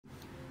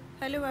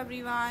Hello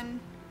everyone,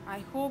 I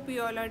hope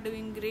you all are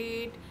doing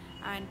great,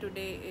 and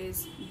today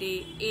is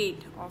day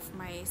 8 of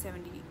my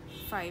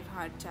 75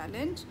 hard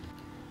challenge.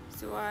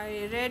 So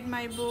I read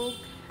my book,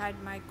 had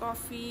my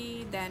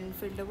coffee, then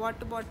filled a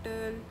water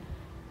bottle.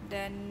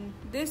 Then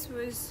this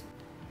was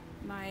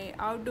my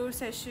outdoor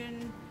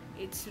session.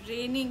 It's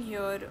raining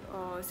here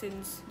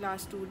since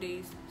last 2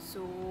 days.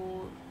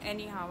 So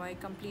anyhow, I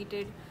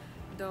completed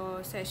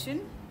the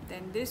session.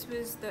 Then this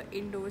was the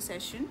indoor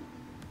session.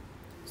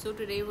 So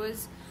today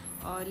was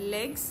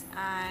legs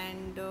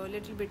and a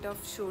little bit of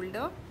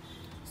shoulder.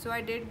 So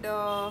I did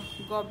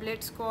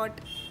goblet squat,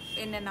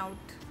 in and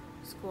out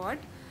squat.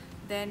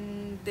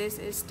 Then this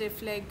is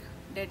stiff leg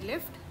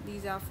deadlift.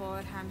 These are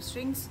for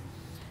hamstrings.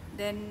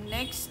 Then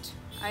next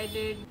I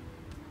did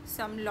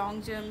some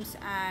long jumps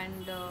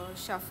and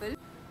shuffle.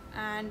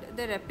 And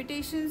the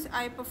repetitions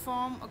I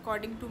perform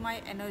according to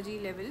my energy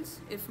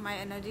levels. If my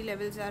energy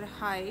levels are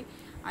high,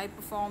 I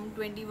perform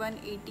 21,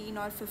 18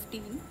 or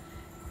 15.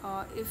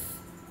 If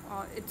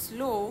it's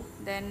low,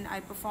 then I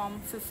perform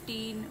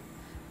 15,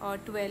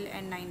 12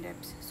 and 9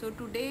 reps. So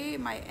today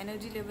my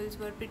energy levels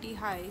were pretty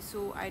high,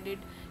 so I did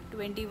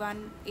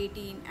 21,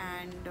 18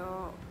 and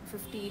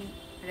 15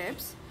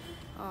 reps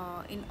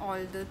in all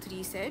the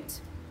 3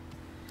 sets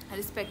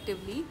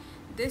respectively.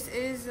 This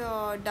is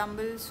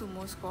dumbbell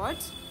sumo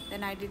squats.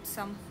 Then I did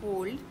some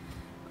hold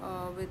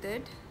with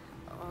it,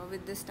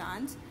 with the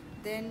stance.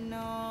 Then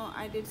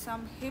I did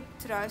some hip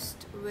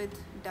thrust with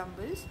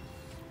dumbbells.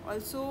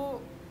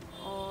 Also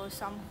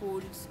some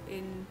holds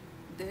in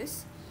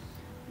this.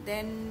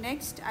 Then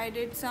next I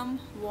did some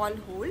wall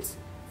holds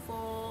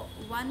for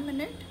 1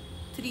 minute,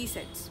 3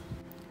 sets.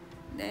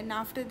 Then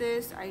after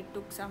this I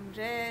took some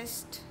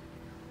rest.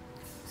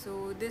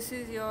 So this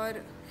is your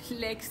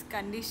legs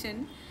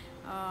condition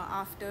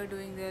after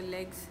doing the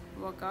legs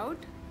workout.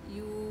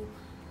 You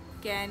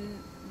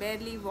can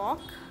barely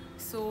walk.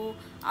 So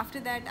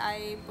after that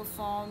I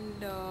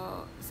performed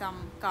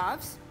some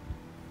calves.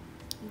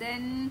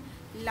 Then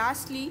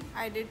lastly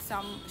I did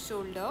some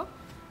shoulder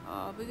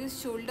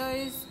because shoulder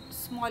is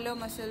smaller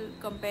muscle,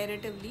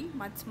 comparatively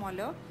much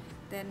smaller.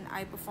 Then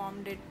I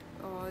performed it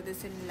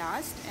this in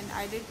last, and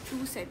I did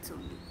 2 sets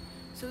only.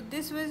 So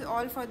this was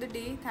all for the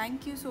day.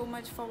 Thank you so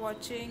much for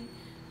watching,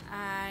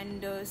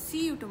 and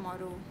see you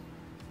tomorrow.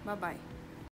 Bye bye.